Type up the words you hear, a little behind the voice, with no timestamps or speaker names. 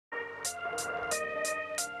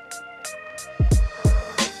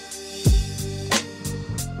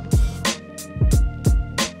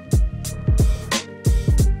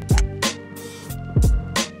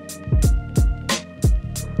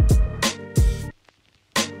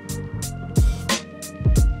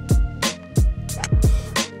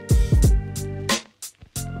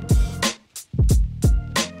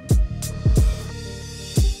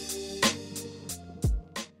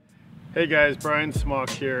Hey guys, Brian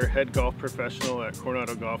Smock here, head golf professional at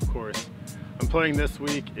Coronado Golf Course. I'm playing this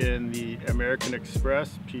week in the American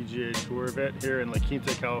Express PGA Tour event here in La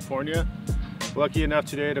Quinta, California. Lucky enough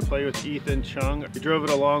today to play with Ethan Chung. He drove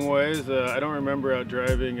it a long ways. I don't remember out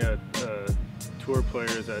driving at tour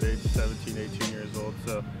players at age 17, 18 years old.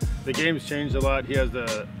 So the game's changed a lot. He has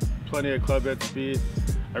plenty of club head speed.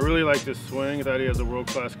 I really like his swing. I thought he has a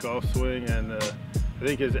world-class golf swing, and I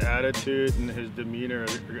think his attitude and his demeanor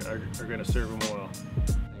are going to serve him well.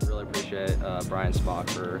 I really appreciate Brian Smock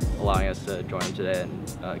for allowing us to join him today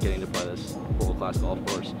and getting to play this world-class golf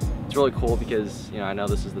course. It's really cool because I know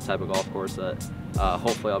this is the type of golf course that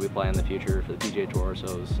hopefully I'll be playing in the future for the PGA Tour. So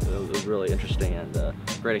it was really interesting and a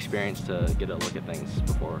great experience to get a look at things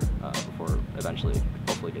before eventually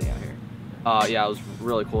hopefully getting out here. Yeah, it was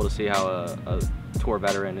really cool to see how a tour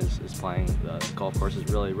veteran is playing the golf course.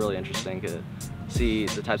 Is really interesting to see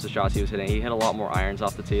the types of shots he was hitting. He hit a lot more irons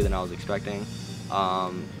off the tee than I was expecting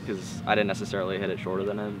because I didn't necessarily hit it shorter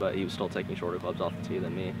than him, but he was still taking shorter clubs off the tee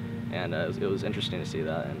than me, and it was interesting to see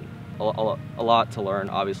that, and a lot to learn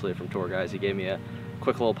obviously from tour guys. He gave me a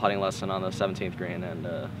quick little putting lesson on the 17th green,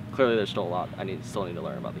 and clearly there's still a lot I still need to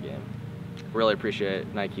learn about the game. Really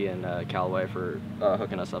appreciate Nike and Callaway for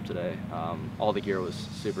hooking us up today. All the gear was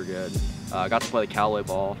super good. Got to play the Callaway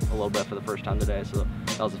ball a little bit for the first time today, so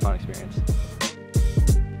that was a fun experience.